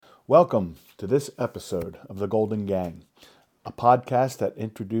Welcome to this episode of The Golden Gang, a podcast that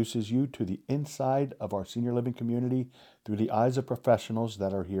introduces you to the inside of our senior living community through the eyes of professionals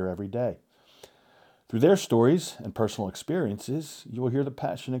that are here every day. Through their stories and personal experiences, you will hear the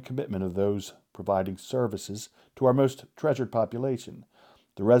passion and commitment of those providing services to our most treasured population,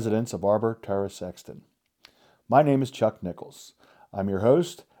 the residents of Arbor Terrace Exton. My name is Chuck Nichols. I'm your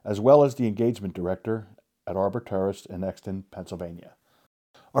host, as well as the engagement director at Arbor Terrace in Exton, Pennsylvania.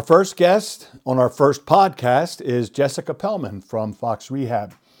 Our first guest on our first podcast is Jessica Pellman from Fox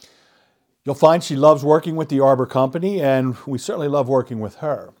Rehab. You'll find she loves working with the Arbor Company, and we certainly love working with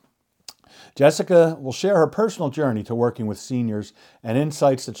her. Jessica will share her personal journey to working with seniors and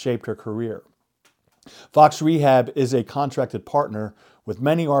insights that shaped her career. Fox Rehab is a contracted partner with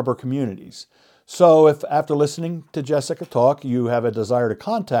many Arbor communities. So if after listening to Jessica talk, you have a desire to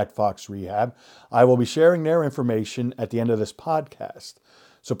contact Fox Rehab, I will be sharing their information at the end of this podcast.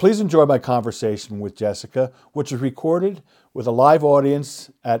 So please enjoy my conversation with Jessica, which was recorded with a live audience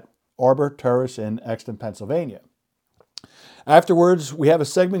at Arbor Terrace in Exton, Pennsylvania. Afterwards, we have a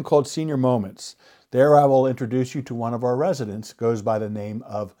segment called Senior Moments. There I will introduce you to one of our residents, goes by the name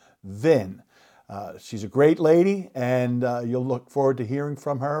of Vin. She's a great lady, and you'll look forward to hearing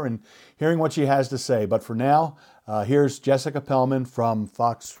from her and hearing what she has to say. But for now, here's Jessica Pellman from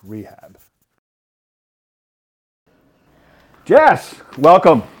Fox Rehab. Jess,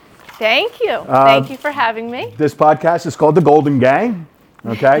 welcome. Thank you. Thank you for having me. This podcast is called The Golden Gang,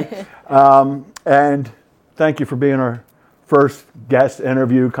 okay? And thank you for being our first guest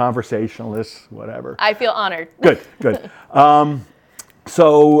interview, conversationalist, whatever. I feel honored. Good.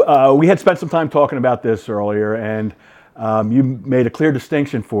 So we had spent some time talking about this earlier, and you made a clear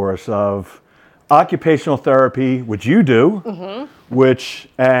distinction for us of occupational therapy, which you do,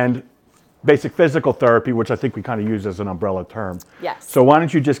 and basic physical therapy, which I think we kind of use as an umbrella term. Yes. So why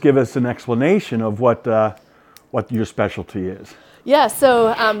don't you just give us an explanation of what your specialty is? Yeah,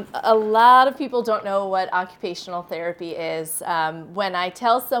 so a lot of people don't know what occupational therapy is. When I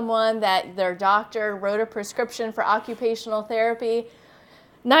tell someone that their doctor wrote a prescription for occupational therapy,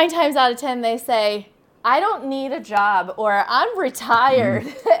 9 times out of 10 they say, I don't need a job, or I'm retired.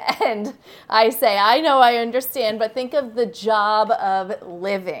 And I say, I know, I understand, but think of the job of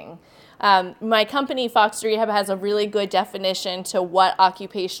living. My company, Fox Rehab, has a really good definition to what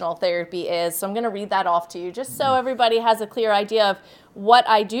occupational therapy is. So I'm going to read that off to you just so everybody has a clear idea of what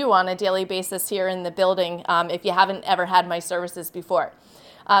I do on a daily basis here in the building if you haven't ever had my services before.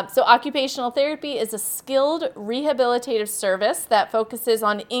 So occupational therapy is a skilled rehabilitative service that focuses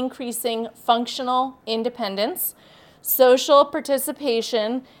on increasing functional independence, social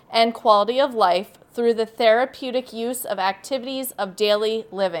participation, and quality of life through the therapeutic use of activities of daily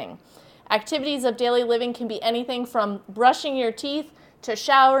living. Activities of daily living can be anything from brushing your teeth to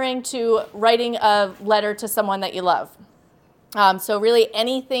showering to writing a letter to someone that you love. So really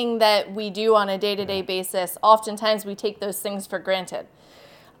anything that we do on a day-to-day basis, oftentimes we take those things for granted.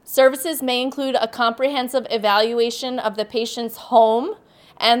 Services may include a comprehensive evaluation of the patient's home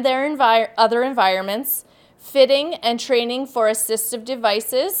and their other environments, fitting and training for assistive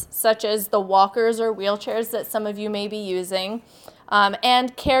devices, such as the walkers or wheelchairs that some of you may be using,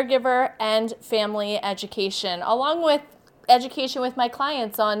 and caregiver and family education, along with education with my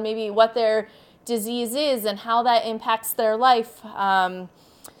clients on maybe what their disease is and how that impacts their life. And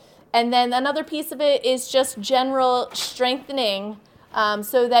then another piece of it is just general strengthening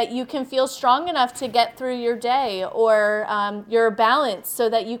so that you can feel strong enough to get through your day, or your balance so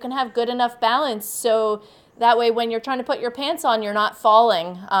that you can have good enough balance so that way when you're trying to put your pants on, you're not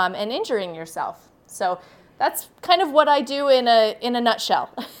falling and injuring yourself. So that's kind of what I do in a nutshell.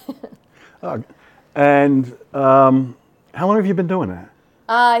 And how long have you been doing that?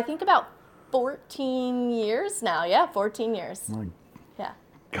 I think about 14 years now. Yeah, 14 years. My yeah.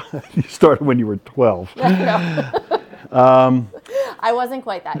 God, you started when you were 12. I wasn't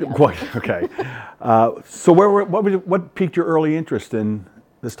quite that young. Quite, okay. So what piqued your early interest in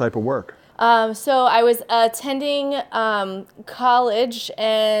this type of work? So I was attending college,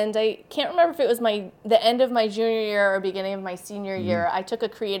 and I can't remember if it was the end of my junior year or beginning of my senior year. I took a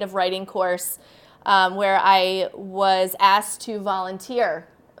creative writing course where I was asked to volunteer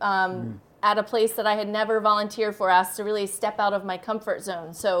at a place that I had never volunteered for, asked to really step out of my comfort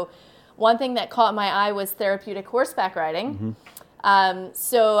zone. So one thing that caught my eye was therapeutic horseback riding.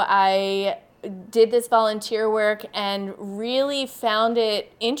 So I did this volunteer work and really found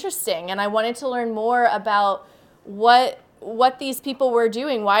it interesting, and I wanted to learn more about what these people were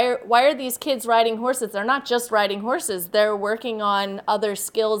doing. Why are these kids riding horses? They're not just riding horses. They're working on other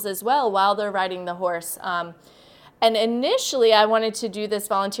skills as well while they're riding the horse. And initially, I wanted to do this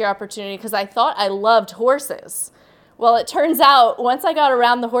volunteer opportunity because I thought I loved horses. Well, it turns out once I got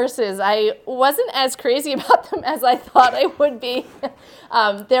around the horses, I wasn't as crazy about them as I thought I would be.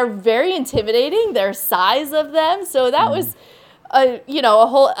 They're very intimidating, their size of them. So that was, a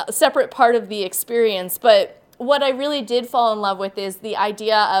whole separate part of the experience. But what I really did fall in love with is the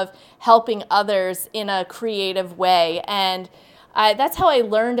idea of helping others in a creative way. And that's how I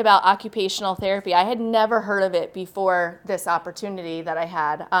learned about occupational therapy. I had never heard of it before this opportunity that I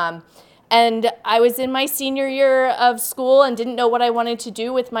had. And I was in my senior year of school and didn't know what I wanted to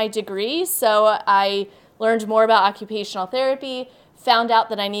do with my degree. So I learned more about occupational therapy, found out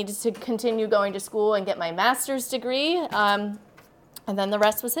that I needed to continue going to school and get my master's degree. And then the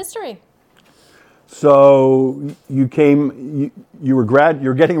rest was history. So you're getting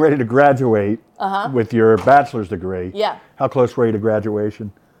ready to graduate with your bachelor's degree. Yeah. How close were you to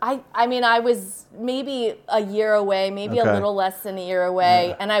graduation? I mean, I was maybe a year away, maybe a Okay. little less than a year away,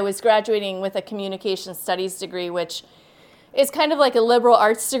 Yeah. and I was graduating with a communication studies degree, which is kind of like a liberal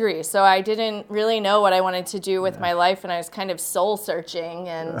arts degree. So I didn't really know what I wanted to do with my life, and I was kind of soul searching.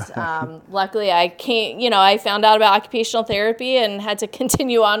 And luckily, I found out about occupational therapy and had to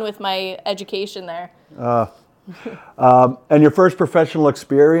continue on with my education there. And your first professional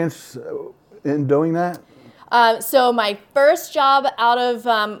experience in doing that? So my first job out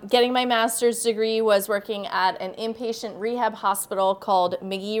of getting my master's degree was working at an inpatient rehab hospital called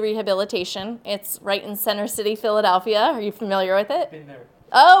McGee Rehabilitation. It's right in Center City, Philadelphia. Are you familiar with it? Been there.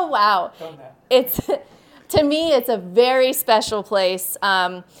 Oh, wow. Done that. To me, it's a very special place.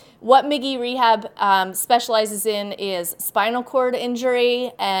 What McGee Rehab specializes in is spinal cord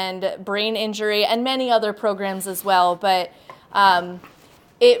injury and brain injury and many other programs as well. But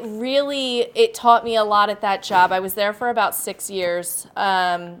it taught me a lot at that job. I was there for about 6 years.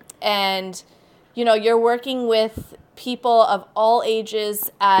 And, you're working with people of all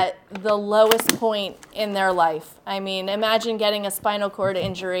ages at the lowest point in their life. I mean, imagine getting a spinal cord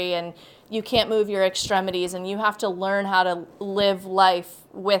injury and you can't move your extremities and you have to learn how to live life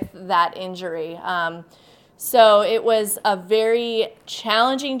with that injury. So it was a very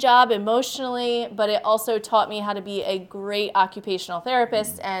challenging job emotionally, but it also taught me how to be a great occupational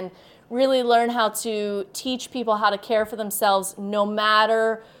therapist and really learn how to teach people how to care for themselves no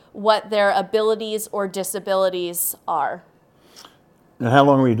matter what their abilities or disabilities are. And how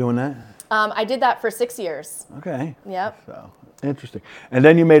long were you doing that? I did that for 6 years. Okay. Yep. So interesting. And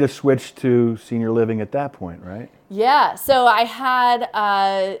then you made a switch to senior living at that point, right? Yeah. So I had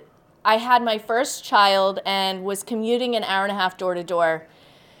my first child and was commuting an hour and a half door to door.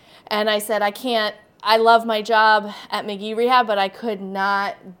 And I said, I love my job at McGee Rehab, but I could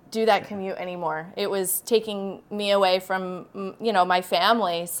not do that commute anymore. It was taking me away from, my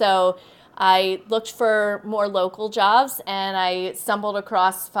family. So I looked for more local jobs and I stumbled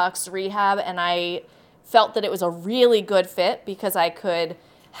across Fox Rehab, and I felt that it was a really good fit because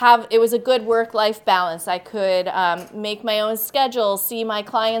it was a good work-life balance. I could make my own schedule, see my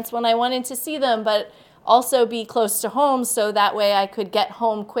clients when I wanted to see them, but also be close to home so that way I could get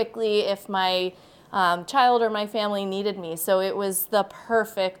home quickly if my child or my family needed me. So it was the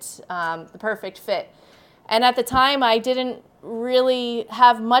perfect fit. And at the time, I didn't really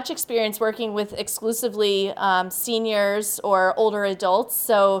have much experience working with exclusively seniors or older adults,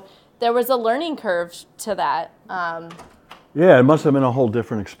 so there was a learning curve to that. Yeah, it must have been a whole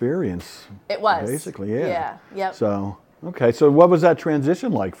different experience. It was. Basically, yeah. Yeah, yep. So, okay. So what was that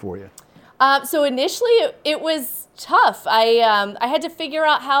transition like for you? So initially, it was tough. I had to figure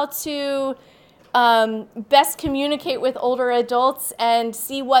out how to best communicate with older adults and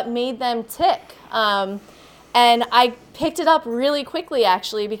see what made them tick. And I picked it up really quickly,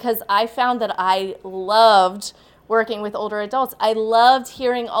 actually, because I found that I loved working with older adults. I loved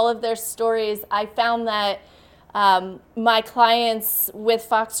hearing all of their stories. I found that my clients with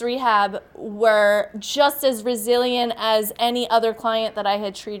Fox Rehab were just as resilient as any other client that I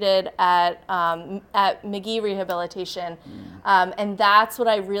had treated at McGee Rehabilitation. And that's what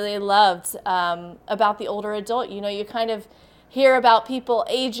I really loved about the older adult. You kind of hear about people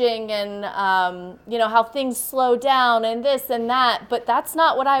aging and, how things slow down and this and that, but that's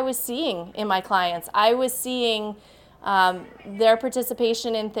not what I was seeing in my clients. I was seeing their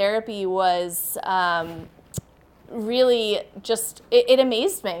participation in therapy was really just, it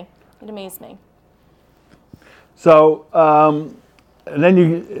amazed me. It amazed me. So, and then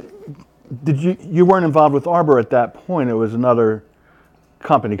you weren't involved with Arbor at that point. It was another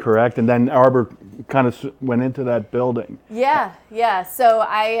company, correct? And then Arbor kind of went into that building? Yeah, yeah. So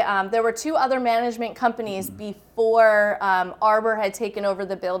there were two other management companies before Arbor had taken over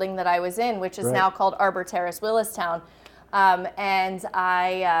the building that I was in, which is now called Arbor Terrace Willistown. And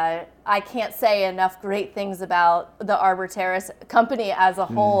I can't say enough great things about the Arbor Terrace company as a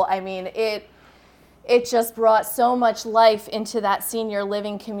whole. I mean, it just brought so much life into that senior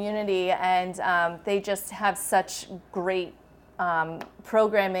living community, and they just have such great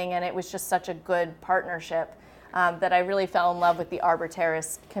programming, and it was just such a good partnership that I really fell in love with the Arbor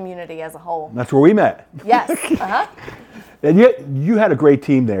Terrace community as a whole. That's where we met. Yes. And you had a great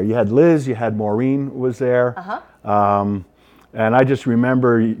team there. You had Liz, you had Maureen was there. And I just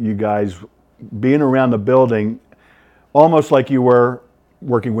remember you guys being around the building almost like you were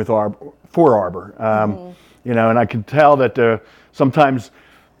working with for Arbor. You know, and I could tell that sometimes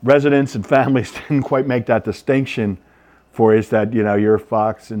residents and families didn't quite make that distinction for us, that, you know, you're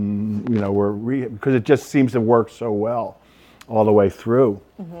Fox and, you know, we're Rehab, because it just seems to work so well all the way through.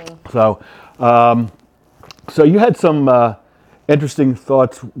 So, so you had some interesting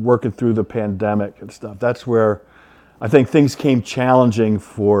thoughts working through the pandemic and stuff. That's where I think things came challenging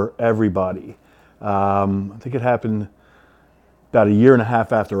for everybody. I think it happened about a year and a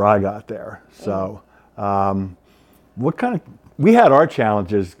half after I got there. So, we had our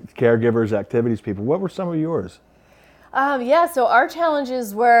challenges, caregivers, activities people. What were some of yours? Yeah, so our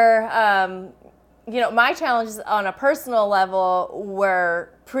challenges were, you know, my challenges on a personal level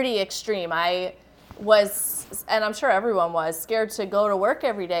were pretty extreme. I was, and I'm sure everyone was, scared to go to work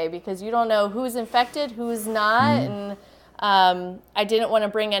every day because you don't know who's infected, who's not, and I didn't want to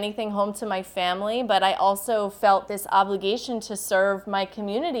bring anything home to my family, but I also felt this obligation to serve my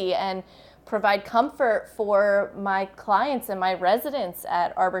community and provide comfort for my clients and my residents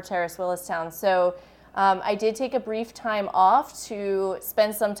at Arbor Terrace Willistown. So I did take a brief time off to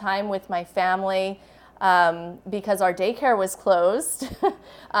spend some time with my family because our daycare was closed.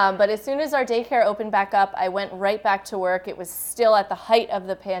 But as soon as our daycare opened back up, I went right back to work. It was still at the height of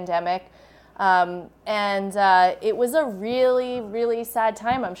the pandemic. And it was a really, really sad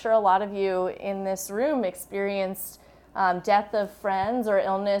time. I'm sure a lot of you in this room experienced death of friends or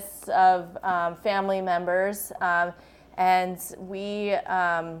illness of family members. And we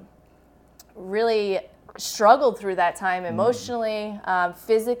really struggled through that time emotionally,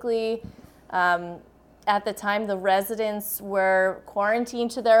 physically. At the time, the residents were quarantined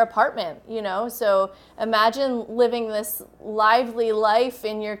to their apartment, you know, so imagine living this lively life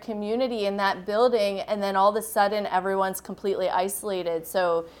in your community in that building, and then all of a sudden everyone's completely isolated.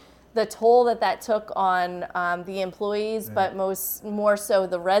 So the toll that took on the employees, but more so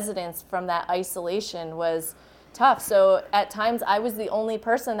the residents from that isolation was tough. So at times I was the only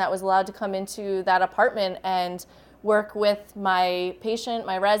person that was allowed to come into that apartment and work with my patient,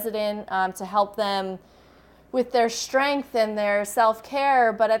 my resident, to help them with their strength and their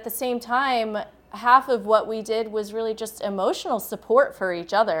self-care. But at the same time, half of what we did was really just emotional support for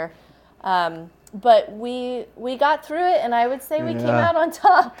each other. But we got through it, and I would say we came out on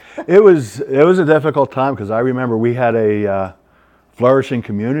top. It was a difficult time because I remember we had a flourishing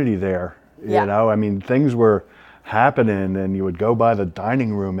community there. You know, I mean, things were happening, and you would go by the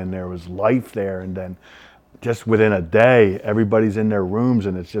dining room and there was life there, and then just within a day everybody's in their rooms,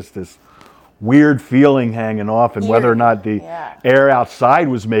 and it's just this weird feeling hanging off, and whether or not the air outside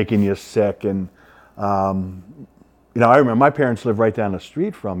was making you sick. And you know, I remember my parents lived right down the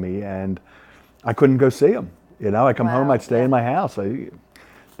street from me, and I couldn't go see them. You know, I come home, I'd stay in my house. I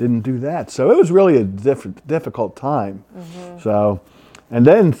didn't do that, so it was really a difficult time. So. And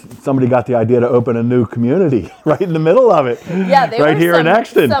then somebody got the idea to open a new community right in the middle of it. Yeah, they right were here in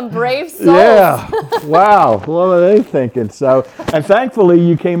Exton. Some brave souls. Yeah, wow. What were they thinking? So, and thankfully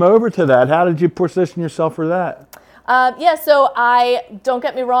you came over to that. How did you position yourself for that? Yeah, so don't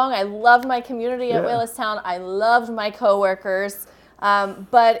get me wrong, I loved my community at Willistown. I loved my coworkers.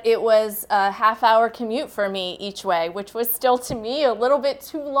 But it was a half-hour commute for me each way, which was still, to me, a little bit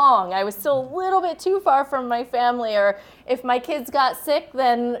too long. I was still a little bit too far from my family, or if my kids got sick,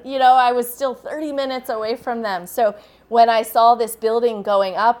 then, you know, I was still 30 minutes away from them. So when I saw this building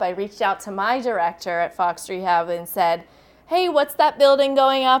going up, I reached out to my director at Fox Rehab and said, hey, what's that building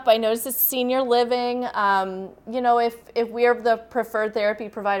going up? I noticed it's senior living. You know, if we're the preferred therapy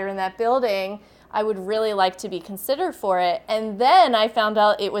provider in that building, I would really like to be considered for it. And then I found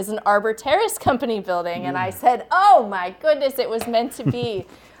out it was an Arbor Terrace company building, and I said, oh my goodness, it was meant to be.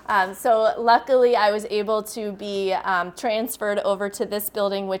 So luckily I was able to be transferred over to this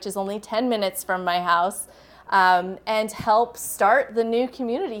building, which is only 10 minutes from my house, and help start the new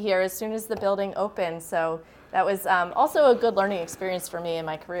community here as soon as the building opened. So that was also a good learning experience for me in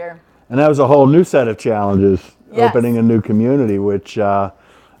my career. And that was a whole new set of challenges, Yes. opening a new community, which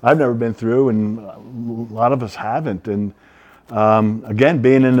I've never been through, and a lot of us haven't. And again,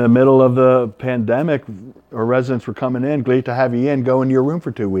 being in the middle of the pandemic, our residents were coming in. Great to have you in. Go in your room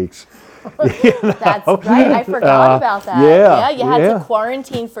for 2 weeks. That's right. I forgot about that. Yeah, you had yeah. to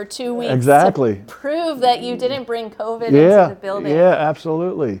quarantine for 2 weeks Exactly. to prove that you didn't bring COVID into the building. Yeah,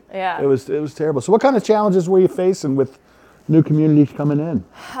 absolutely. Yeah. It was terrible. So what kind of challenges were you facing with new communities coming in?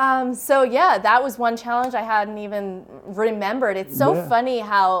 So yeah, that was one challenge I hadn't even remembered. It's so Yeah. funny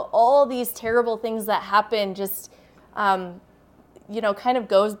how all these terrible things that happen just, kind of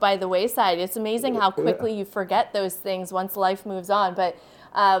goes by the wayside. It's amazing how quickly you forget those things once life moves on. But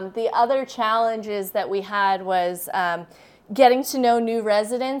the other challenges that we had was getting to know new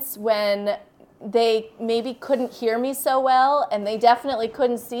residents when they maybe couldn't hear me so well, and they definitely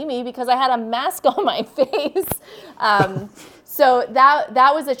couldn't see me because I had a mask on my face. So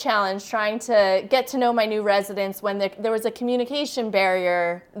that was a challenge, trying to get to know my new residents when there was a communication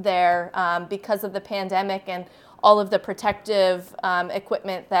barrier there because of the pandemic and all of the protective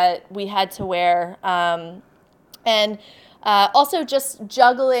equipment that we had to wear. And also just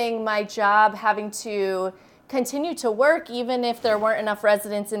juggling my job, having to continue to work even if there weren't enough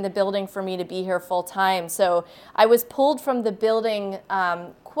residents in the building for me to be here full time. So I was pulled from the building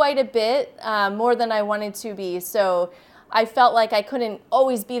quite a bit, more than I wanted to be. So I felt like I couldn't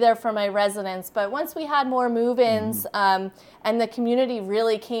always be there for my residents. But once we had more move-ins and the community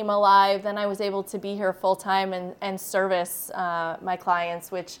really came alive, then I was able to be here full time and service my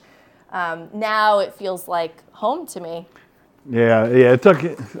clients, which now it feels like home to me. Yeah, it took.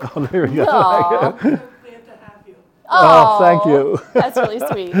 Oh, there we go. Aw. Oh, thank you. That's really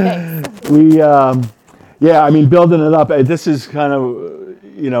sweet. Thanks. We, yeah, I mean, building it up. This is kind of,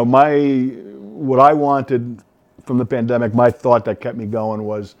 what I wanted from the pandemic. My thought that kept me going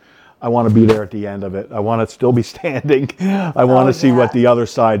was, I want to be there at the end of it. I want to still be standing. I want to see what the other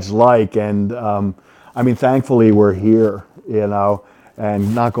side's like. And I mean, thankfully, we're here.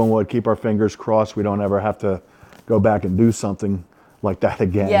 And knock on wood, keep our fingers crossed. We don't ever have to go back and do something like that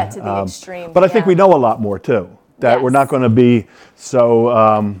again. Yeah, to the extreme. But I think we know a lot more too. That we're not going to be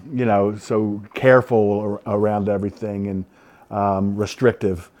so, so careful around everything and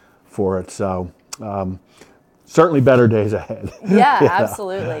restrictive for it. So certainly better days ahead. Yeah,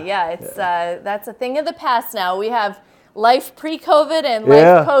 absolutely. Yeah, it's that's a thing of the past now. We have life pre-COVID and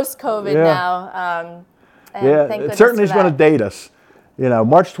life post-COVID now. And thank it certainly is goodness for going to date us.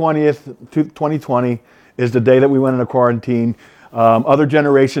 March 20th, 2020 is the day that we went into quarantine. Other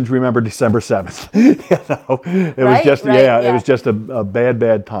generations remember December 7th. It was just a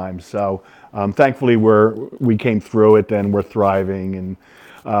bad time. So thankfully we came through it and we're thriving. And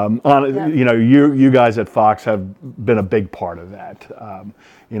you guys at Fox have been a big part of that.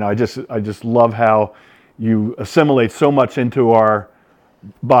 I just love how you assimilate so much into our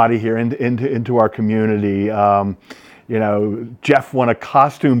body here, into our community. Jeff won a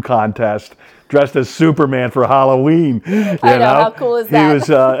costume contest dressed as Superman for Halloween. I know, how cool is that? He was,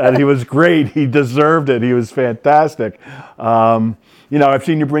 and he was great. He deserved it. He was fantastic. I've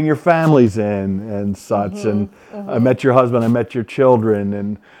seen you bring your families in and such, and I met your husband, I met your children,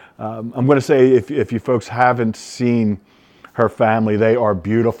 and I'm going to say if you folks haven't seen her family, they are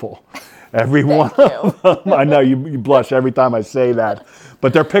beautiful. Every one of them. I know you blush every time I say that,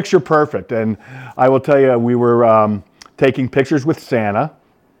 but they're picture perfect. And I will tell you, we were taking pictures with Santa,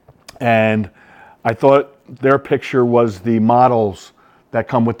 and I thought their picture was the models that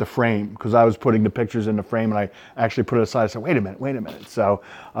come with the frame, because I was putting the pictures in the frame and I actually put it aside. I said, wait a minute. So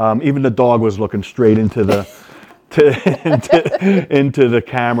even the dog was looking straight into the into the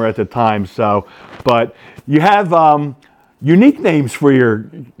camera at the time. So, but you have unique names for your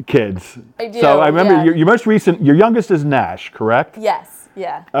kids. I do. So I remember your most recent, your youngest is Nash, correct? Yes.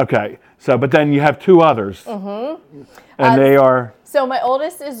 Yeah. Okay. So, but then you have two others. Mm-hmm. And they are? So my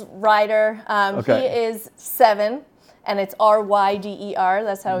oldest is Ryder. He is 7, and it's R-Y-D-E-R.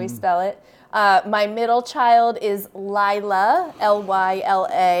 That's how we spell it. My middle child is Lila,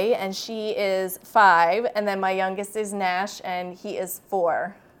 L-Y-L-A, and she is 5. And then my youngest is Nash, and he is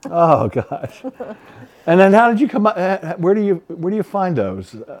 4. Oh gosh! And then how did you come up? Where do you find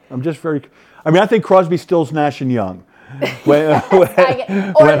those? I'm just very. I think Crosby, Stills, Nash and Young. Or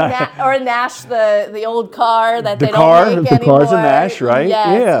Nash, the old car that they don't make anymore. The car's a Nash, right?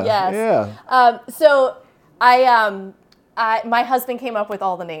 Yes. So my husband came up with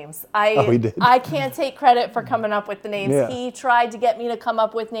all the names. He did. I can't take credit for coming up with the names. Yeah. He tried to get me to come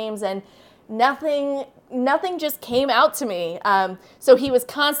up with names, and nothing just came out to me. So he was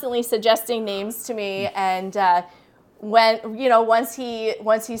constantly suggesting names to me, and once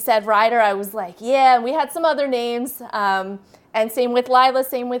he said Ryder, I was like, yeah. And we had some other names, and same with Lila,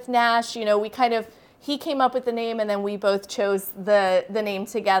 same with Nash. He came up with the name, and then we both chose the name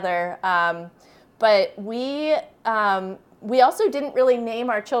together. But we also didn't really name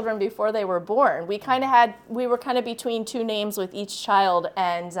our children before they were born. We were kind of between two names with each child,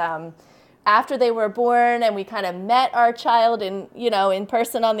 and after they were born, and we kind of met our child in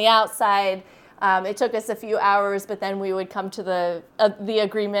person on the outside. It took us a few hours, but then we would come to the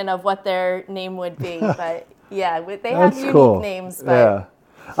agreement of what their name would be. But yeah, they have unique names. But yeah,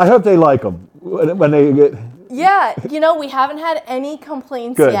 I hope they like them when they get. Yeah, we haven't had any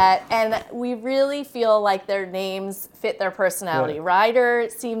complaints yet, and we really feel like their names fit their personality. Yeah. Ryder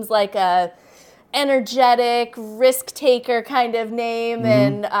seems like a energetic, risk-taker kind of name,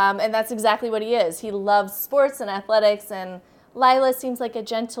 and that's exactly what he is. He loves sports and athletics, and Lila seems like a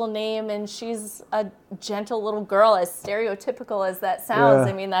gentle name, and she's a gentle little girl, as stereotypical as that sounds.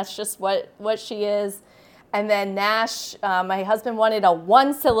 Yeah. I mean, that's just what she is. And then Nash, my husband wanted a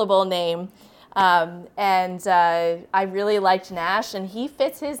one-syllable name. I really liked Nash, and he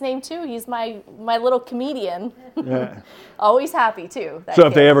fits his name too. He's my little comedian. Yeah. Always happy too. So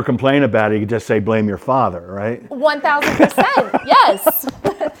if they ever complain about it, you can just say blame your father, right? 1,000%. Yes.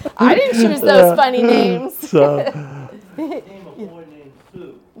 I didn't choose those funny names. So.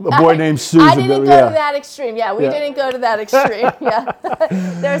 A boy named Sue. I didn't go to that extreme. Yeah, we didn't go to that extreme. Yeah.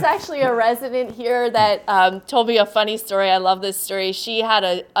 There's actually a resident here that told me a funny story. I love this story. She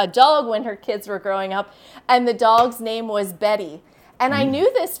had a dog when her kids were growing up, and the dog's name was Betty. And I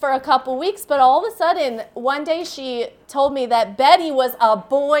knew this for a couple weeks, but all of a sudden, one day she told me that Betty was a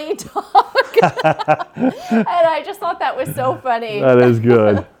boy dog. And I just thought that was so funny. That is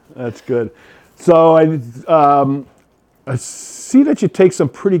good. That's good. So I see that you take some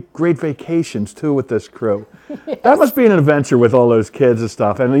pretty great vacations, too, with this crew. Yes. That must be an adventure with all those kids and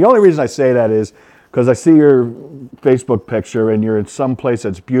stuff. And the only reason I say that is because I see your Facebook picture, and you're in some place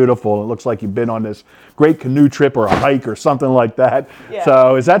that's beautiful. It looks like you've been on this great canoe trip or a hike or something like that. Yeah.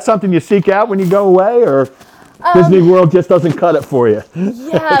 So is that something you seek out when you go away, or Disney World just doesn't cut it for you?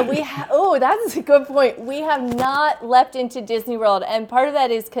 Yeah, that's a good point. We have not leapt into Disney World, and part of that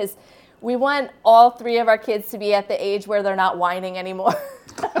is because we want all three of our kids to be at the age where they're not whining anymore.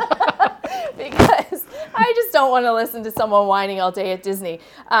 Because I just don't want to listen to someone whining all day at Disney.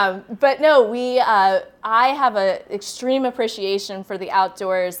 But no, I have an extreme appreciation for the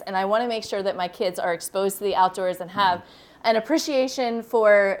outdoors, and I want to make sure that my kids are exposed to the outdoors and have an appreciation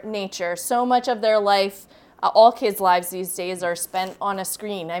for nature. So much of their life, all kids' lives these days, are spent on a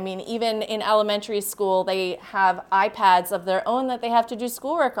screen. I mean, even in elementary school, they have iPads of their own that they have to do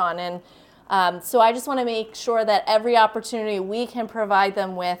schoolwork on. And so I just want to make sure that every opportunity we can provide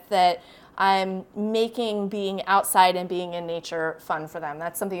them with, that I'm making being outside and being in nature fun for them.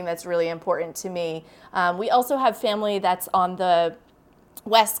 That's something that's really important to me. We also have family that's on the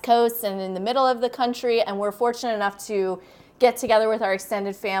West Coast and in the middle of the country, and we're fortunate enough to get together with our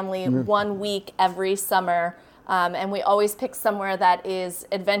extended family 1 week every summer. And we always pick somewhere that is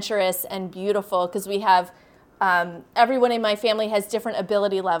adventurous and beautiful, because we have everyone in my family has different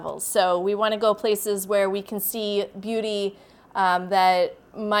ability levels. So we want to go places where we can see beauty that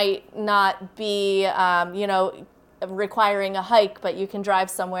might not be, requiring a hike, but you can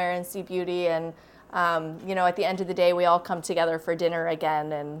drive somewhere and see beauty. And, at the end of the day, we all come together for dinner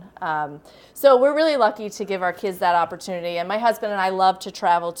again. And so we're really lucky to give our kids that opportunity. And my husband and I love to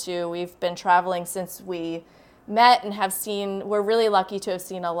travel too. We've been traveling since we met and we're really lucky to have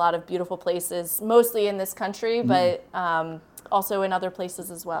seen a lot of beautiful places, mostly in this country, but also in other places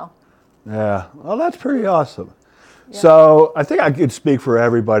as well. Yeah, well, that's pretty awesome. Yeah. So I think I could speak for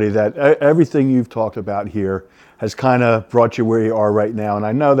everybody that everything you've talked about here has kind of brought you where you are right now. And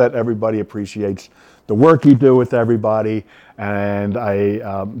I know that everybody appreciates the work you do with everybody, and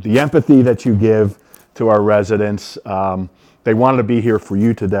the empathy that you give to our residents. They wanted to be here for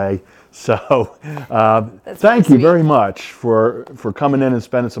you today. So thank you very much for coming in and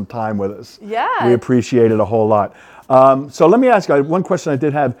spending some time with us. Yeah. We appreciate it a whole lot. So let me ask you one question I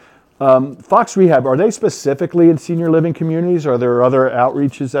did have. Fox Rehab, are they specifically in senior living communities? Or are there other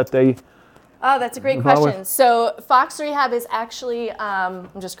outreaches that they... Oh, that's a great question. So Fox Rehab is actually, I'm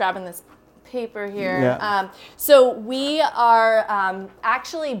just grabbing this paper here. Yeah. So we are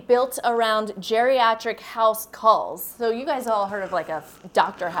actually built around geriatric house calls. So you guys all heard of like a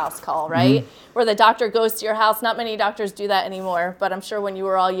doctor house call, right? Mm-hmm. Where the doctor goes to your house. Not many doctors do that anymore, but I'm sure when you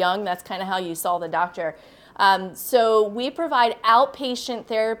were all young, that's kind of how you saw the doctor. So we provide outpatient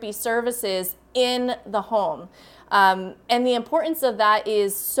therapy services in the home. And the importance of that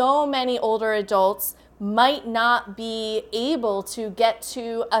is so many older adults might not be able to get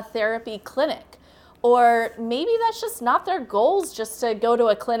to a therapy clinic. Or maybe that's just not their goals, just to go to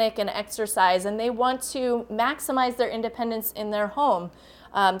a clinic and exercise, and they want to maximize their independence in their home.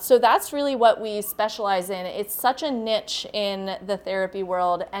 So that's really what we specialize in. It's such a niche in the therapy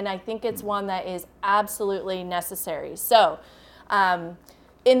world, and I think it's one that is absolutely necessary. So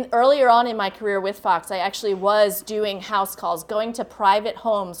earlier on in my career with Fox, I actually was doing house calls, going to private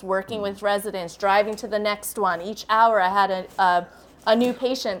homes, working with residents, driving to the next one. Each hour I had a new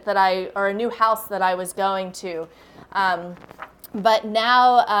patient or a new house that I was going to. But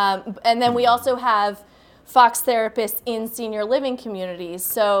now, and then we also have Fox therapists in senior living communities.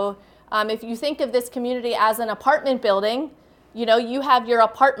 So if you think of this community as an apartment building, you have your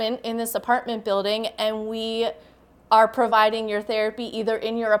apartment in this apartment building, and we are providing your therapy either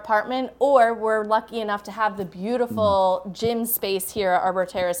in your apartment, or we're lucky enough to have the beautiful gym space here at Arbor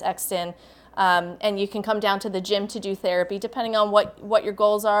Terrace Exton. And you can come down to the gym to do therapy, depending on what your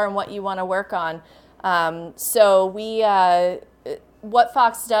goals are and what you want to work on. What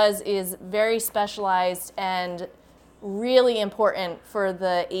Fox does is very specialized and really important for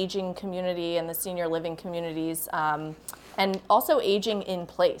the aging community and the senior living communities, and also aging in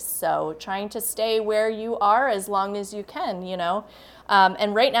place. So trying to stay where you are as long as you can,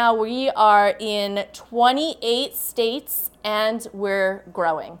 And right now we are in 28 states, and we're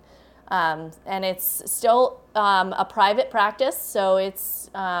growing. And it's still a private practice, so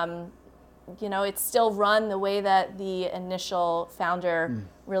it's it's still run the way that the initial founder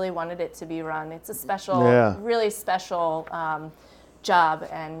really wanted it to be run. It's a special, really special job.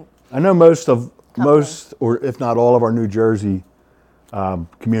 And I know most, or if not all of our New Jersey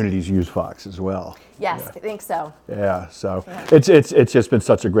communities use Fox as well. Yes, I think so. Yeah, so it's just been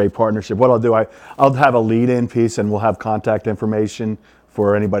such a great partnership. What I'll do, I'll have a lead-in piece, and we'll have contact information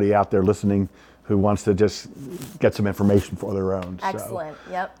for anybody out there listening who wants to just get some information for their own. Excellent.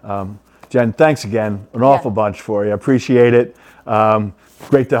 So, yep. Jen, thanks again. An awful bunch for you. Appreciate it.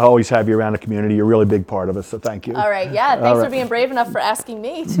 Great to always have you around the community. You're a really big part of it, so thank you. All right. Yeah. Thanks for being brave enough for asking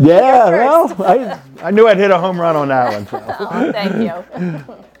me to yeah, be here first. Well, I knew I'd hit a home run on that one. So. Oh, thank you.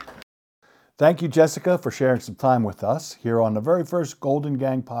 Thank you, Jessica, for sharing some time with us here on the very first Golden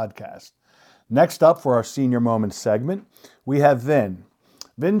Gang podcast. Next up for our Senior Moments segment, we have Vin.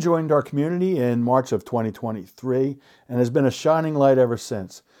 Vin joined our community in March of 2023 and has been a shining light ever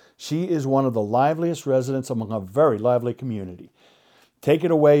since. She is one of the liveliest residents among a very lively community. Take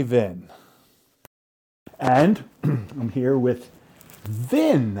it away, Vin. And I'm here with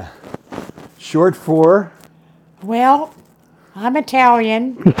Vin, short for... Well, I'm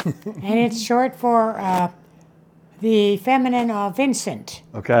Italian, and it's short for the feminine of Vincent.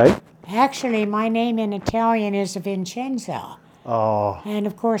 Okay. Actually, my name in Italian is Vincenza. Oh. And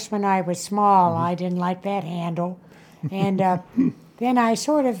of course, when I was small, I didn't like that handle. And then I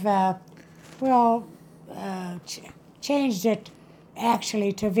sort of, changed it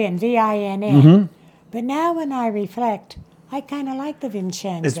actually to Vin, V-I-N-N. Mm-hmm. But now when I reflect, I kind of like the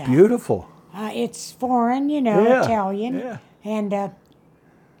Vincenza. It's beautiful. It's foreign, Italian. Yeah. And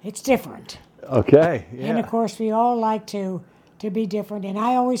it's different. Okay. Yeah. And of course, we all like to be different. And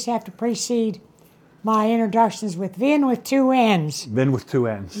I always have to precede my introductions with Vin with two N's. Vin with two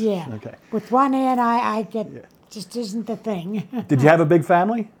N's. Yeah. Okay. With one N, I get, just isn't the thing. Did you have a big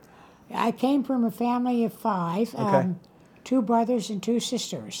family? I came from a family of 5, Okay. 2 brothers and 2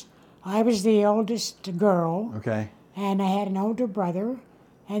 sisters. I was the oldest girl. Okay. And I had an older brother,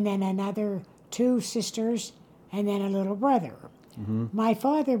 and then another 2 sisters, and then a little brother. Mm-hmm. My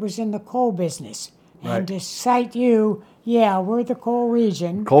father was in the coal business. Right. And to cite you, we're the coal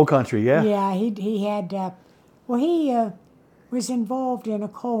region. Coal country, yeah. Yeah, he had, he was involved in a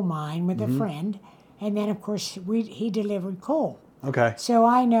coal mine with a friend, and then, of course, he delivered coal. Okay. So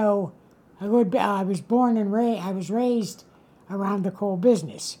I know, I was born and I was raised around the coal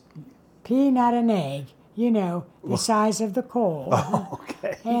business. Pea, not an egg, the size of the coal. Oh,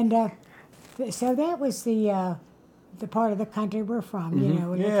 okay. And so that was the part of the country we're from,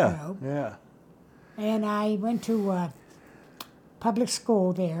 Yeah. And I went to public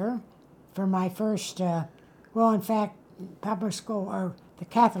school there for my first, public school, or the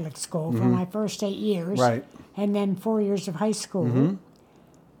Catholic school for my first 8 years. Right. And then 4 years of high school. Mm-hmm.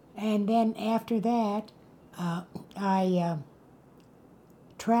 And then after that, I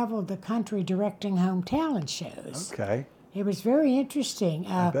traveled the country directing home talent shows. Okay. It was very interesting.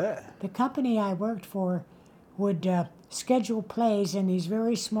 I bet. The company I worked for would schedule plays in these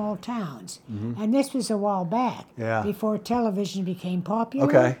very small towns. Mm-hmm. And this was a while back, before television became popular.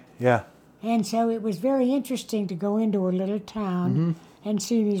 Okay, yeah. And so it was very interesting to go into a little town and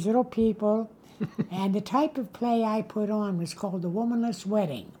see these little people And the type of play I put on was called The Womanless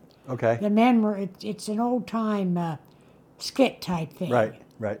Wedding. Okay. The men were, it's an old-time skit type thing. Right,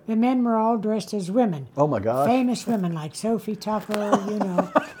 right. The men were all dressed as women. Oh, my gosh. Famous women like Sophie Tucker, you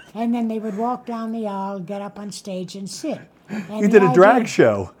know. And then they would walk down the aisle, get up on stage and sit. And You the did a drag idea-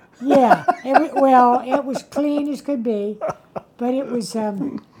 show. Yeah. It was clean as could be, but it was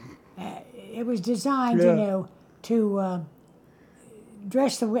designed, Yeah. you know, to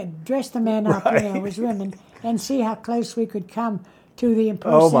dress the men up, you know, as women, and see how close we could come to the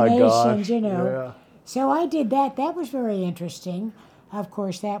Oh, my impersonations, gosh. you know. Yeah. So I did that. That was very interesting. Of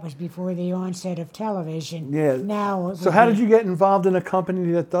course, that was before the onset of television. Yeah. Now. So how did you get involved in a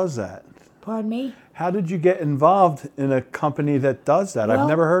company that does that? Pardon me? How did you get involved in a company that does that? I've Well,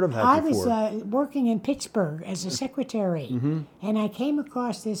 never heard of that I before. was working in Pittsburgh as a secretary, and I came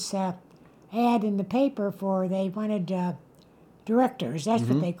across this ad in the paper for they wanted directors. That's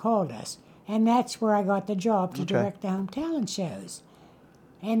what they called us, and that's where I got the job to Okay. direct the home talent shows.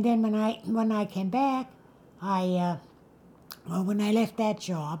 And then when I came back, when I left that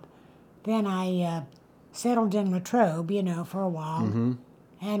job, then I settled in Latrobe, you know, for a while,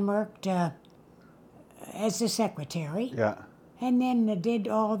 and worked as a secretary. Yeah. And then did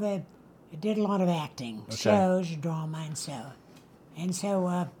a lot of acting, shows, drama, and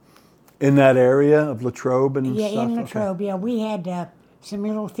so. In that area of Latrobe and Yeah, stuff? in Okay. Latrobe. Yeah, we had some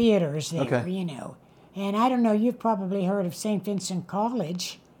little theaters there, Okay. you know. And I don't know, you've probably heard of St. Vincent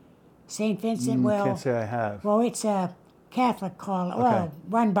College. St. Vincent, Can't say I have. well, it's a Catholic college, Okay. well,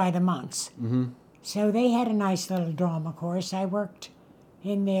 run by the monks. So they had a nice little drama course. I worked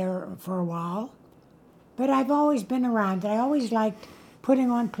in there for a while. But I've always been around. I always liked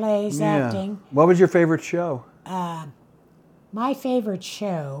putting on plays, acting. What was your favorite show? My favorite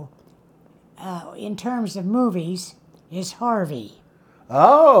show, in terms of movies, is Harvey.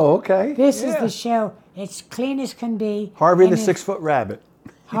 Oh, okay. This is Yeah. the show. It's clean as can be. Harvey and the it's 6-foot rabbit.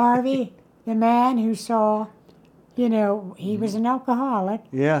 Harvey, the man who saw, you know, he was an alcoholic.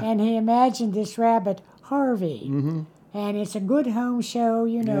 Yeah. And he imagined this rabbit, Harvey. And it's a good home show,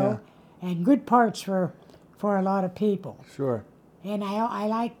 you know, and good parts for a lot of people. Sure. And I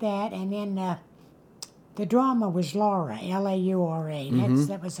like that. And then the drama was Laura, Laura.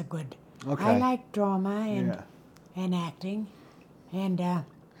 That was a good. Okay. I like drama Yeah. and acting, and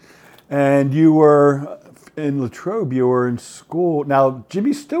And you were in Latrobe, you were in school. Now,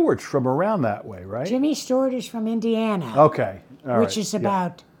 Jimmy Stewart's from around that way, right? Jimmy Stewart is from Indiana, Okay. All which right. is Yeah.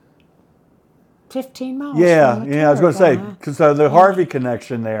 about 15 miles. Yeah, from yeah, I was going to say, Latrobe, because the Harvey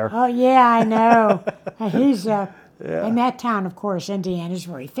connection there. Oh yeah, I know. He's and that town, of course, Indiana is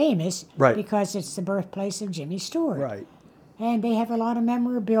very famous, Right. because it's the birthplace of Jimmy Stewart. Right. And they have a lot of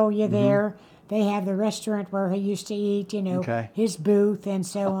memorabilia there. They have the restaurant where he used to eat, you know, Okay. his booth and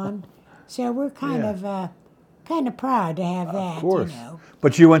so on. So we're kind of proud to have that, Of course. you know.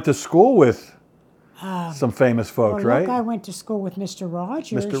 But you went to school with some famous folks, Well, right? look, I went to school with Mr.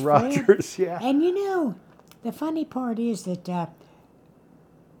 Rogers. Mr. Fred. Rogers, yeah. And you know, the funny part is that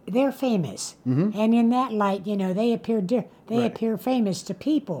they're famous, and in that light, you know, they appear famous to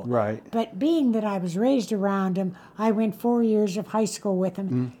people. Right. But being that I was raised around him, I went 4 years of high school with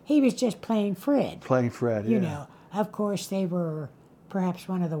him. He was just plain Fred. Playing Fred, You yeah. know, of course, they were perhaps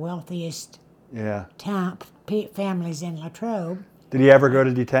one of the wealthiest Yeah. families in Latrobe. Did he ever go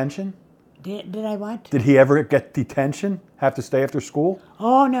to detention? Did I what? Did he ever get detention? Have to stay after school?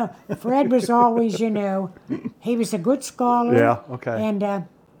 Oh no, Fred was always, you know, he was a good scholar. Yeah, okay. And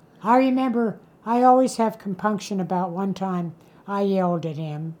I remember, I always have compunction about one time I yelled at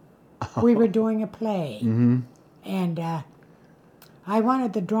him. We were doing a play, and I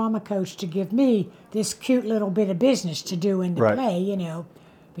wanted the drama coach to give me this cute little bit of business to do in the Right. play, you know,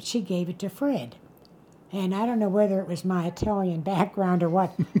 but she gave it to Fred. And I don't know whether it was my Italian background or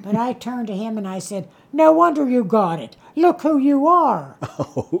what, but I turned to him and I said, "No wonder you got it. Look who you are."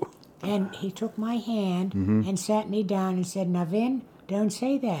 Oh. And he took my hand and sat me down and said, "Now, Vin, don't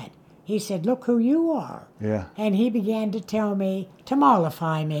say that." He said, "Look who you are." Yeah. And he began to tell me, to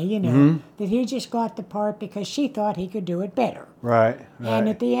mollify me, you know, that he just got the part because she thought he could do it better. Right. And Right.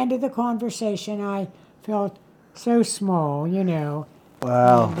 at the end of the conversation, I felt so small, you know.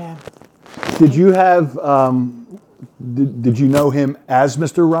 Wow. And, Did you have, did you know him as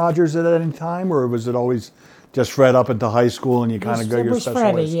Mr. Rogers at any time, or was it always just Fred up into high school and you kind of go it your was special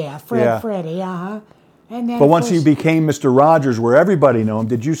Freddie, ways? yeah, Freddie, And then, But of once you course- became Mr. Rogers, where everybody knew him,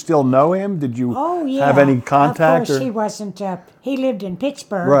 did you still know him? Did you Oh, yeah. have any contact? Of course, or? he wasn't. He lived in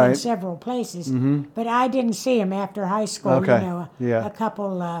Pittsburgh Right. and several places, but I didn't see him after high school. Okay, You know, yeah. a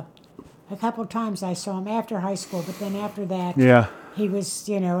couple times I saw him after high school, but then after that, Yeah. he was,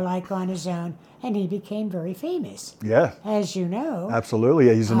 like on his own, and he became very famous, Yeah, as you know.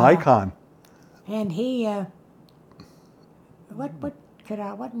 absolutely. He's an icon. And he,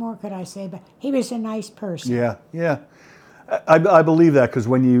 what more could I say? But he was a nice person. Yeah, yeah. I believe that because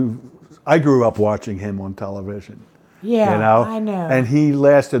I grew up watching him on television. Yeah, You know, I know. and he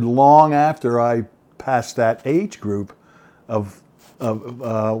lasted long after I passed that age group of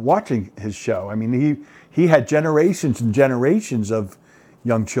watching his show. I mean, he had generations and generations of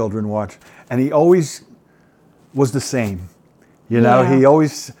young children watch, and he always was the same. You know, Yeah. he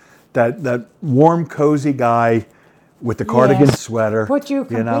always that warm, cozy guy with the cardigan Yes. sweater. Put you know.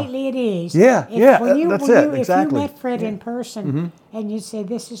 completely at ease. Yeah, that's it, If exactly. you met Fred in person and you'd say,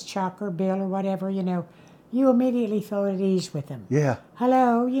 this is Chuck or Bill or whatever, you immediately felt at ease with him. Yeah,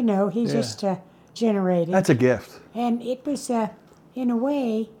 Hello, he just generated. that's a gift. And it was, in a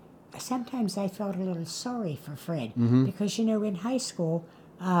way, sometimes I felt a little sorry for Fred because, in high school,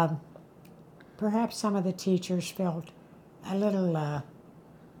 perhaps some of the teachers felt a little,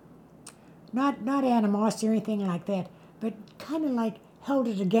 not animosity or anything like that, but kind of like held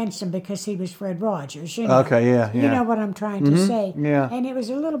it against him because he was Fred Rogers. Okay, yeah. You know what I'm trying to say. yeah. And it was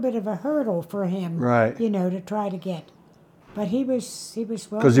a little bit of a hurdle for him, Right. to try to get. But he was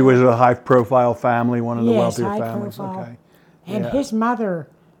well. Because he was a high-profile family, one of the Yes, wealthier high families. profile. Okay. And Yeah. his mother,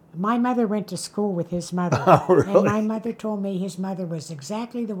 my mother went to school with his mother. Oh, really? And my mother told me his mother was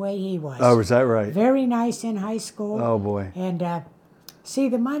exactly the way he was. Oh, is that right? Very nice in high school. Oh, boy. And see,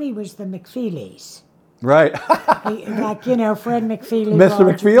 the money was the McFeelys. Right. Like, Fred McFeely. Mr.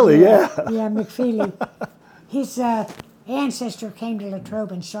 Rogers. McFeely, yeah. Yeah, McFeely. His ancestor came to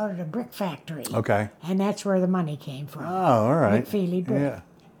Latrobe and started a brick factory. Okay. And that's where the money came from. Oh, all right. McFeely brick. Yeah.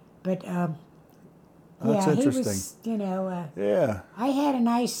 But, That's yeah, interesting. he was, Yeah. I had a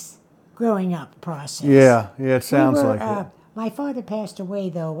nice growing up process. Yeah. Yeah, it sounds We were, like it. My father passed away,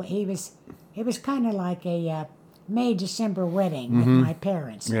 though. It was kind of like a May-December wedding with my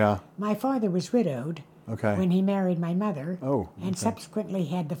parents. Yeah. My father was widowed Okay. when he married my mother. Oh, And okay. subsequently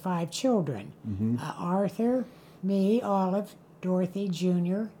had the 5 children. Arthur, me, Olive, Dorothy,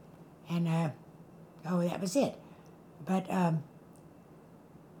 Junior, and, that was it. But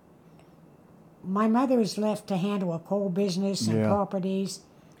my mother was left to handle a coal business and Yeah. properties.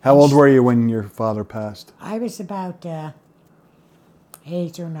 How old were you when your father passed? I was about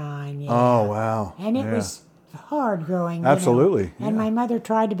 8 or 9, yeah. Oh, wow. And it Yeah. was hard growing, Absolutely, And yeah. my mother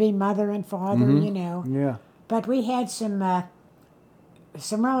tried to be mother and father, Yeah. But we had some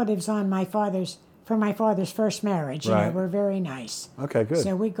relatives on from my father's first marriage, Right. were very nice. Okay, good.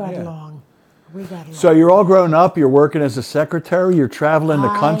 So we got Yeah. along. So you're all grown up, you're working as a secretary, you're traveling the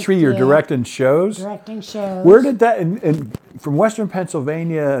country, you're yeah. directing shows. Directing shows. Where did that, from Western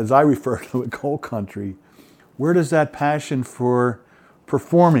Pennsylvania, as I refer to it, coal country, where does that passion for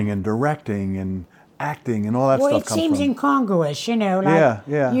performing and directing and acting and all that Well, stuff it come seems from? incongruous, like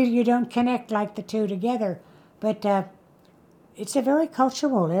Yeah. You don't connect like the two together. But it's a very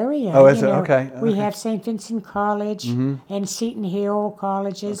cultural area. Oh, is it? Okay, We okay. have St. Vincent College and Seton Hill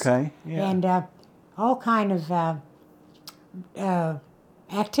colleges. Okay, yeah. And all kind of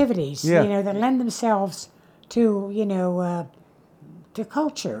activities, Yeah. that lend themselves to, to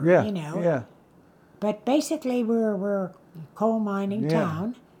culture, Yeah, yeah. But basically, we're a coal mining Yeah.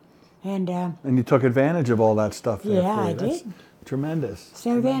 town. And And you took advantage of all that stuff there Yeah, for you. I That's did. tremendous.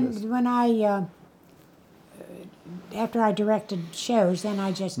 so Tremendous. then when I, after I directed shows, then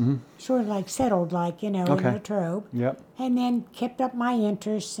I just sort of like settled, in Okay. Latrobe. Yep. And then kept up my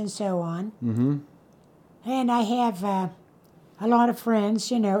interests and so on. Mm-hmm. And I have a lot of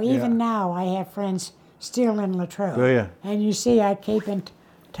friends, even Yeah. now I have friends still in Latrobe. Oh, yeah. And you see I keep in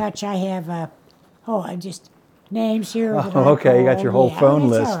touch. I have, I just names here. that Oh, I okay, you got call. your whole Yeah, phone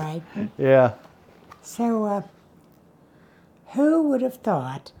that's list. all right. Yeah. So, who would have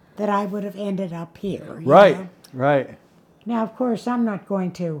thought that I would have ended up here? you Right, know? right. Now, of course, I'm not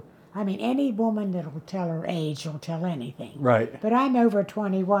going to. I mean, any woman that will tell her age will tell anything. Right. But I'm over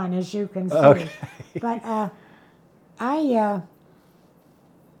 21, as you can see. Okay. But I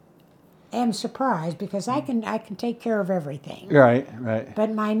am surprised because I can take care of everything. Right, right.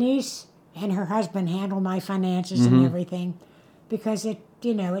 But my niece and her husband handle my finances Mm-hmm. and everything because it's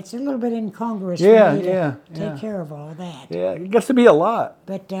a little bit incongruous Yeah, for me to yeah, take yeah. care of all that. Yeah, it gets to be a lot.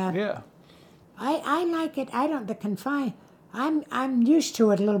 But Yeah. I like it. I don't the confine. I'm used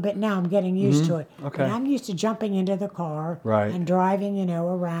to it a little bit now. I'm getting used to it. Okay. But I'm used to jumping into the car Right. and driving,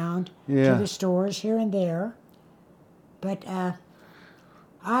 around Yeah. to the stores here and there. But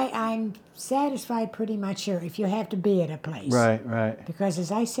I'm satisfied pretty much here if you have to be at a place. Right, right. Because as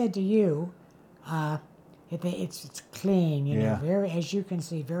I said to you, It's clean, you know, Yeah. very, as you can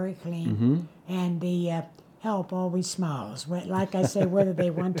see, very clean. And the help always smiles, like I say, whether they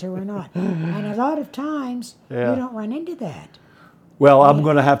want to or not. And a lot of times Yeah. you don't run into that. Well, I'm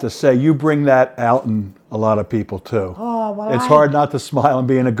going to have to say, you bring that out in a lot of people too. Oh, well, It's hard not to smile and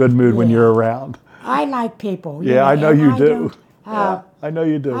be in a good mood when Yeah. you're around. I like people. Yeah, I know and you I do. don't, Yeah, I know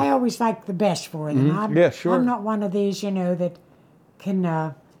you do. I always like the best for them. Yeah, sure. I'm not one of these, you know, that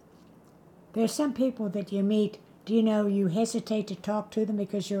can. There's some people that you meet. Do you know you hesitate to talk to them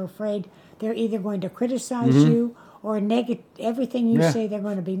because you're afraid they're either going to criticize you or everything you Yeah. say they're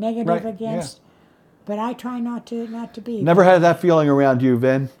going to be negative Right, against. But I try not to be. Never had that feeling around you,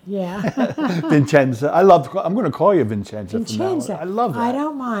 Vin. Yeah. Vincenza. I'm going to call you Vincenza. Vincenza. From now on. I love that. I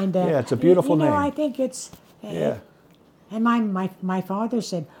don't mind that. Yeah, it's a beautiful you know, name. I think it's. Yeah. And my father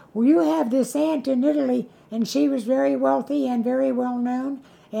said, well, you have this aunt in Italy, and she was very wealthy and very well known,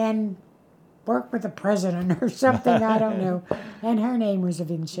 and worked with the president or something, I don't know. And her name was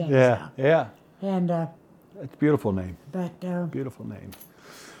Vincenza. Yeah, yeah. And, It's a beautiful name. but, Beautiful name.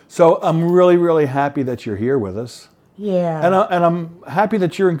 So I'm really, really happy that you're here with us. yeah. And I'm happy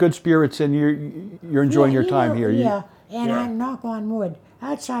that you're in good spirits and you're enjoying your you time know, here. Yeah, and yeah. I knock on wood.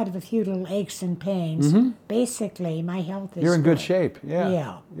 Outside of a few little aches and pains, basically my health is You're in good shape. Yeah.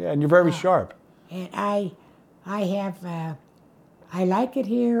 Yeah. Yeah, and you're very sharp. And I have, I like it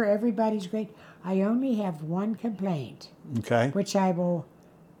here. Everybody's great. I only have one complaint, Okay. which I will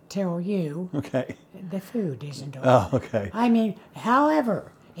tell you. Okay. The food isn't all. Oh, okay. I mean,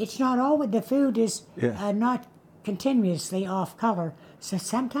 however, it's not always, the food is Yeah. not continuously off color. So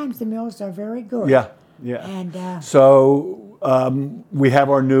sometimes the meals are very good. Yeah. Yeah. And, So we have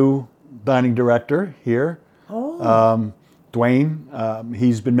our new dining director here, Dwayne.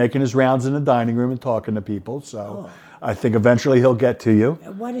 He's been making his rounds in the dining room and talking to people. So I think eventually he'll get to you.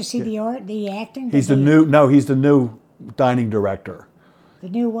 what is he, the acting? He's the new dining director. The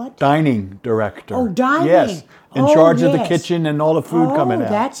new what? Dining director. Oh, dining. Yes, in Oh, charge of the yes. kitchen and all the food coming out.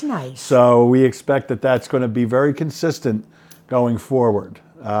 That's nice. So we expect that that's going to be very consistent going forward.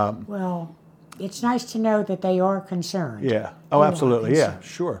 Well, it's nice to know that they are concerned. Yeah. Oh, They are absolutely. Yeah, concerned.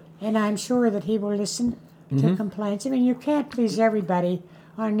 sure. And I'm sure that he will listen to complaints. I mean, you can't please everybody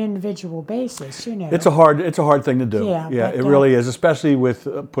on an individual basis, you know. It's a hard thing to do. Yeah, but, it really is, especially with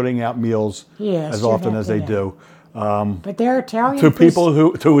putting out meals Yes, as you often have as to they know. do. But they're Italian To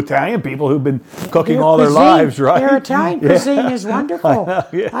Italian people who've been cooking their all their cuisine- lives, right? Their Italian cuisine is wonderful.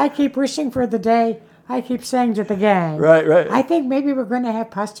 yeah. I keep wishing for the day. I keep saying to the gang. Right, right. I think maybe we're going to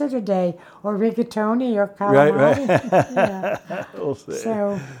have pasta today, or rigatoni, or Right, calamari. right. Yeah. We'll see.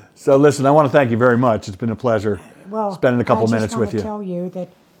 So, So listen, I want to thank you very much. It's been a pleasure well, spending a couple minutes I with just you. want to tell you that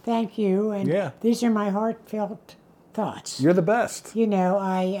thank you, and Yeah. these are my heartfelt thoughts. You're the best. You know,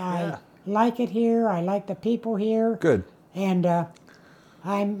 I like it here. I like the people here. Good. And if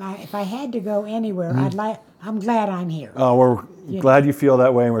I had to go anywhere, I'm glad I'm here. Oh, we're glad you feel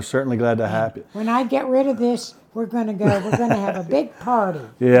that way, and we're certainly glad to have you. When I get rid of this, we're going to go. We're going to have a big party.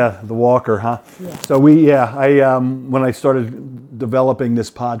 Yeah, the walker, huh? Yeah. So when I started developing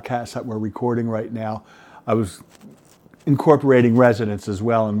this podcast that we're recording right now, I was incorporating residents as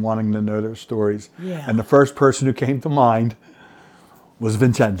well and wanting to know their stories. Yeah. And the first person who came to mind was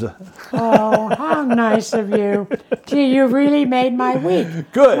Vincenza. Oh, how nice of you. Gee, you really made my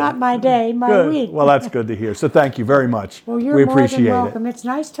week. Good. Not my day, my Good. week. Well, that's good to hear. So thank you very much. Well, you're we more appreciate than welcome. It's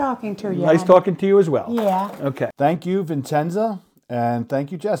nice talking to you. Nice talking to you as well. Yeah. Okay. Thank you, Vincenza, and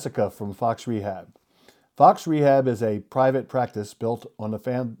thank you, Jessica from Fox Rehab. Fox Rehab is a private practice built on the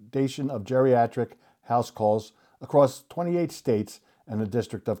foundation of geriatric house calls across 28 states and the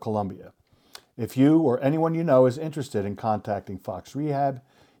District of Columbia. If you or anyone you know is interested in contacting Fox Rehab,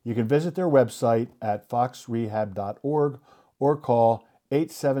 you can visit their website at foxrehab.org or call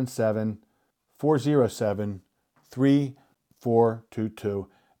 877-407-3422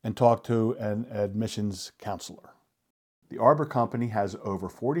 and talk to an admissions counselor. The Arbor Company has over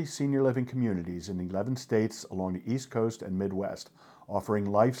 40 senior living communities in 11 states along the East Coast and Midwest, offering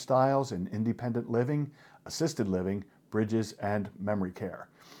lifestyles in independent living, assisted living, bridges, and memory care.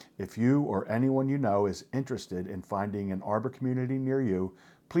 If you or anyone you know is interested in finding an Arbor community near you,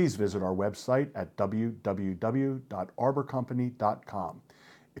 please visit our website at www.arborcompany.com.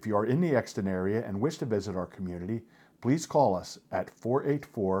 If you are in the Exton area and wish to visit our community, please call us at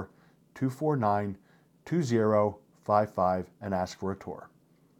 484-249-2055 and ask for a tour.